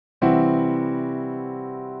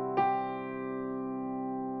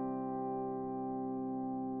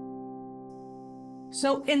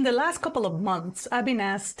So in the last couple of months, I've been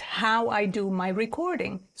asked how I do my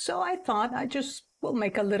recording. So I thought I just will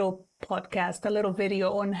make a little podcast, a little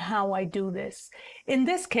video on how I do this. In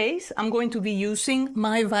this case, I'm going to be using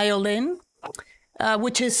my violin,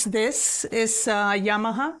 which is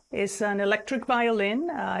Yamaha. It's an electric violin.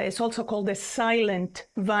 It's also called a silent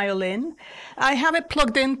violin. I have it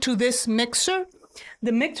plugged into this mixer.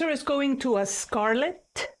 The mixer is going to a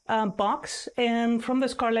Scarlett box, and from the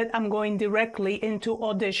Scarlett I'm going directly into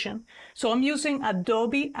Audition. So I'm using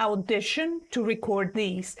Adobe Audition to record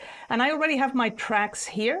these, and I already have my tracks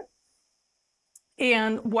here.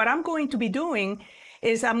 And what I'm going to be doing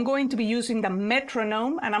is I'm going to be using the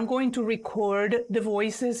metronome, and I'm going to record the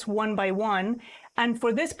voices one by one. And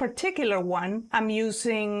for this particular one, I'm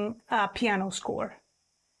using a piano score.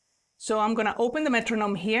 So I'm going to open the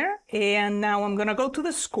metronome here, and now I'm going to go to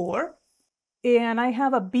the score, and I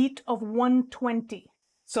have a beat of 120.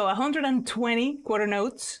 So 120 quarter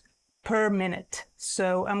notes per minute.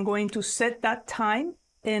 So I'm going to set that time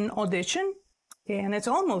in Audition, and it's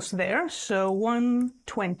almost there, so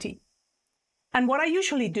 120. And what I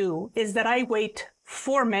usually do is that I wait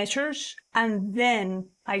 4 measures, and then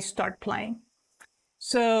I start playing.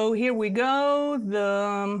 So here we go.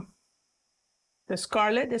 The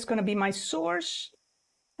Scarlett is going to be my source,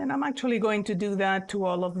 and I'm actually going to do that to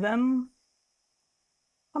all of them.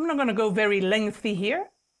 I'm not going to go very lengthy here,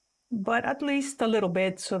 but at least a little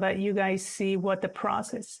bit so that you guys see what the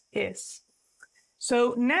process is.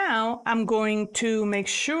 So now I'm going to make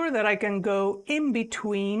sure that I can go in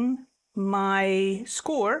between my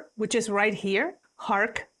score, which is right here,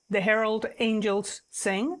 Hark, the Herald Angels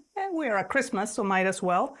Sing, and we are at Christmas, so might as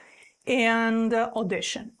well, and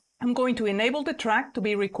Audition. I'm going to enable the track to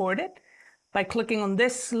be recorded by clicking on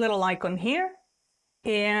this little icon here.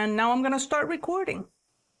 And now I'm going to start recording.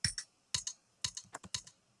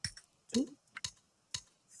 2,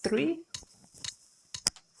 3,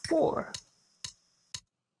 4.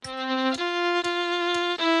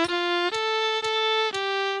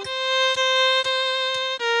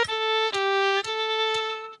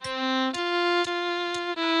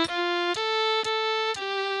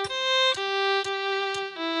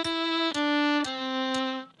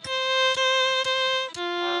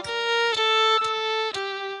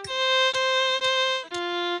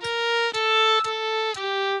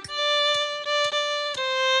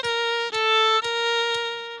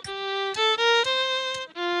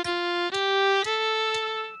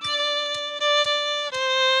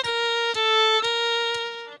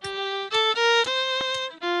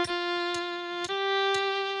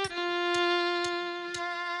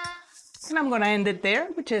 And I'm going to end it there,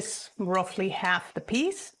 which is roughly half the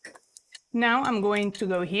piece. Now I'm going to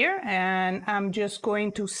go here, and I'm just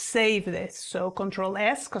going to save this. So Control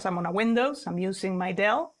S, because I'm on a Windows, I'm using my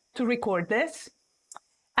Dell to record this.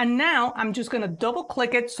 And now I'm just going to double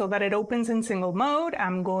click it so that it opens in single mode.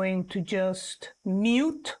 I'm going to just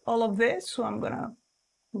mute all of this. So I'm going to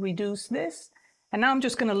reduce this. And now I'm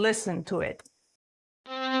just going to listen to it.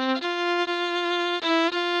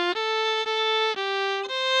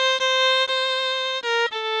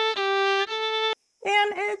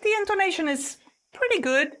 The intonation is pretty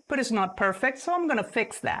good, but it's not perfect, so I'm going to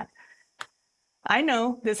fix that. I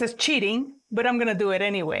know this is cheating, but I'm going to do it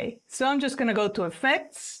anyway. So I'm just going to go to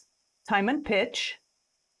Effects, Time and Pitch,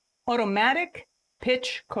 Automatic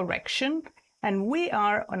Pitch Correction, and we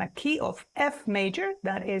are on a key of F major,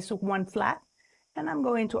 that is 1 flat, and I'm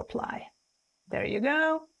going to apply. There you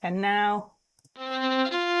go, and now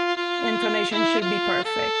intonation should be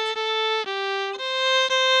perfect.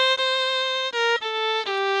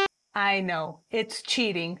 I know, it's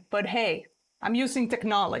cheating, but hey, I'm using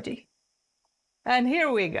technology. And here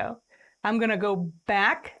we go. I'm going to go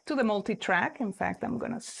back to the multi-track. In fact, I'm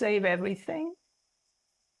going to save everything.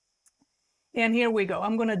 And here we go.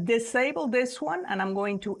 I'm going to disable this one, and I'm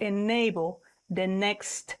going to enable the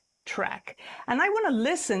next track. And I want to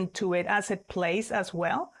listen to it as it plays as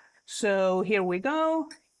well. So here we go.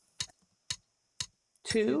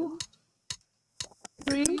 2,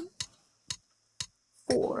 3,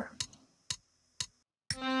 4.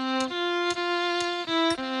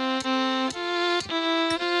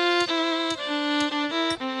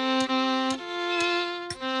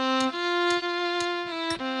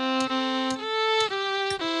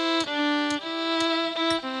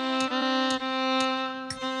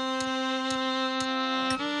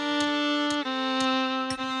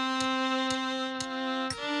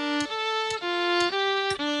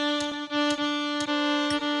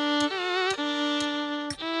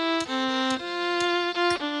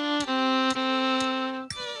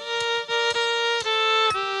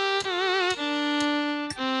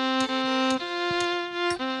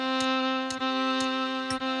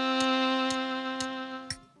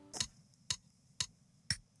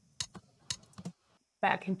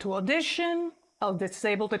 Back into Audition, I'll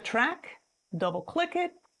disable the track, double click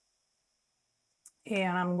it,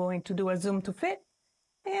 and I'm going to do a zoom to fit.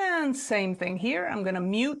 And same thing here, I'm going to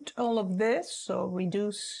mute all of this, so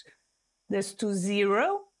reduce this to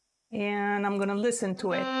 0, and I'm going to listen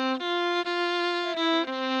to it.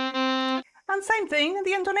 And same thing,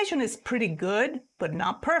 the intonation is pretty good, but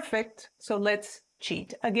not perfect, so let's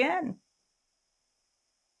cheat again.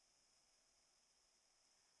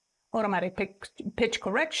 Automatic pitch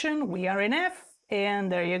correction, we are in F, and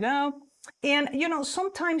there you go. And you know,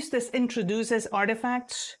 sometimes this introduces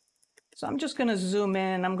artifacts. So I'm just gonna zoom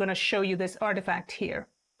in, I'm gonna show you this artifact here.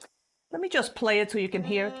 Let me just play it so you can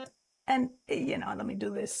hear it. And you know, let me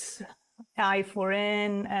do this. I for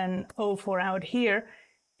in and O for out here.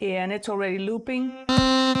 And it's already looping.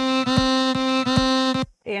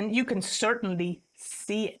 And you can certainly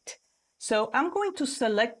see it. So I'm going to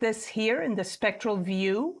select this here in the spectral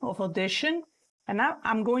view of Audition, and now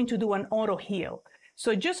I'm going to do an Autoheal.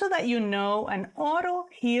 So just so that you know, an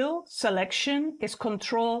Autoheal selection is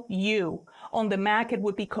Control U. On the Mac, it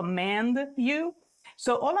would be Command U.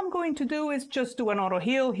 So all I'm going to do is just do an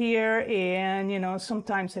Autoheal here, and you know,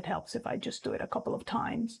 sometimes it helps if I just do it a couple of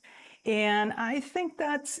times. And I think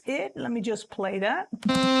that's it. Let me just play that.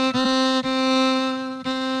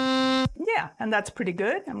 Yeah, and that's pretty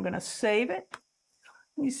good. I'm going to save it.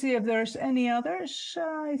 Let me see if there's any others.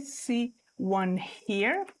 I see one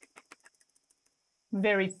here.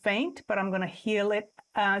 Very faint, but I'm going to heal it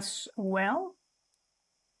as well.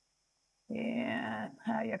 Yeah,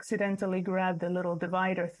 I accidentally grabbed the little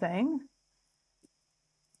divider thing.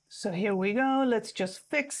 So here we go. Let's just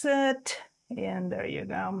fix it. And there you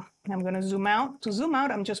go. I'm going to zoom out. To zoom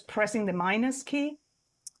out, I'm just pressing the minus key.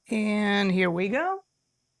 And here we go.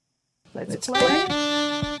 Let's play.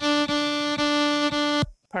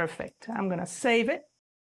 Perfect. I'm going to save it.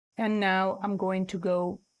 And now I'm going to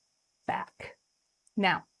go back.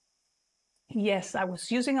 Now, yes, I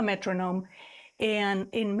was using a metronome, and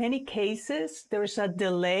in many cases, there's a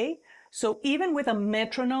delay. So even with a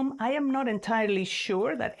metronome, I am not entirely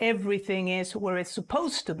sure that everything is where it's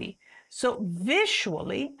supposed to be. So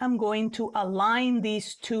visually, I'm going to align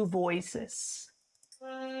these two voices.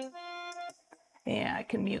 Yeah, I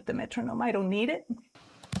can mute the metronome. I don't need it.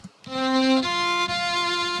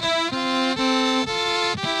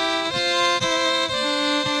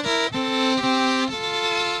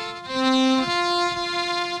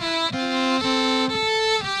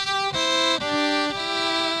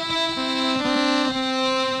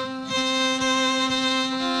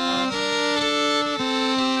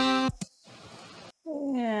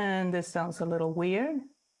 And this sounds a little weird.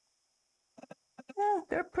 Yeah,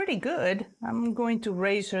 they're pretty good. I'm going to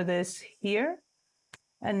razor this here.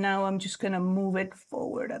 And now I'm just going to move it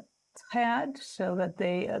forward a tad so that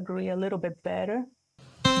they agree a little bit better.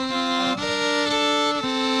 That's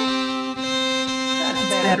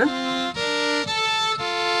better.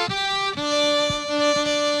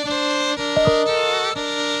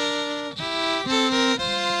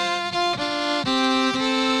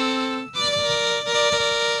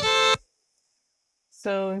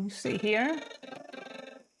 So you see here,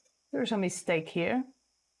 there's a mistake here.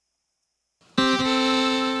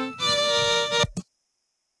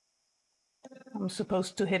 I'm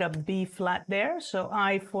supposed to hit a B flat there, so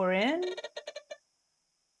I for in,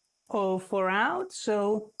 O for out.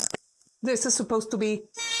 So this is supposed to be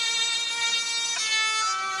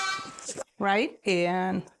right,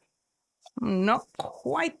 and I'm not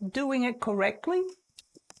quite doing it correctly.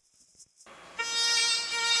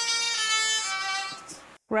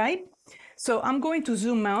 Right? So I'm going to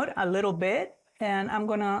zoom out a little bit, and I'm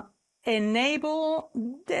going to enable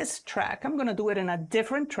this track. I'm going to do it in a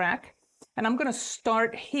different track, and I'm going to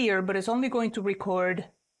start here, but it's only going to record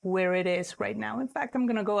where it is right now. In fact, I'm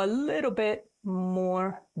going to go a little bit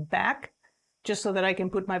more back just so that I can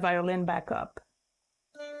put my violin back up.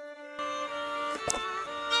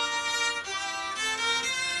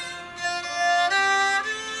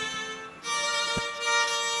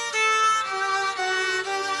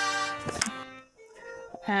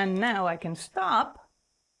 And now I can stop,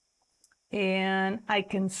 and I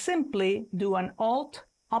can simply do an Alt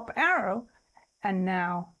up arrow, and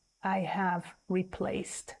now I have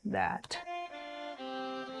replaced that.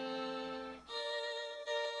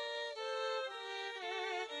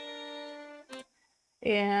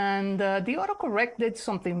 And the autocorrect did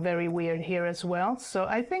something very weird here as well. So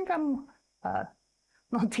I think I'm,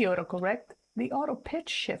 not the autocorrect, the auto pitch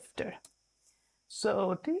shifter.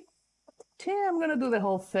 So I'm going to do the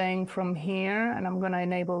whole thing from here, and I'm going to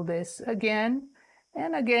enable this again.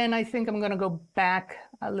 And again, I think I'm going to go back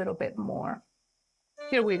a little bit more.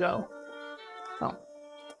 Here we go. Oh,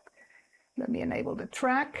 Let me enable the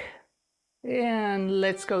track. And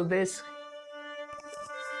let's go this.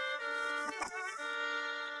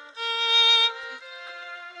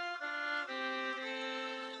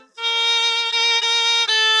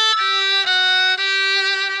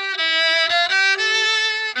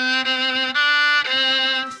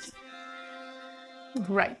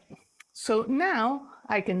 Right. So now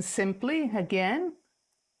I can simply, again,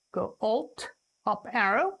 go Alt, up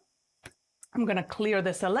arrow. I'm going to clear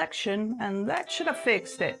the selection, and that should have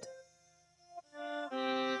fixed it.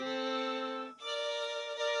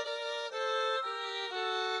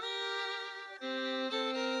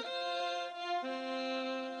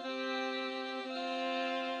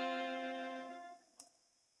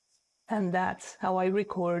 And that's how I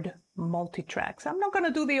record multi-tracks. I'm not going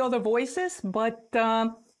to do the other voices, but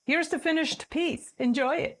here's the finished piece.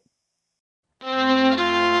 Enjoy it.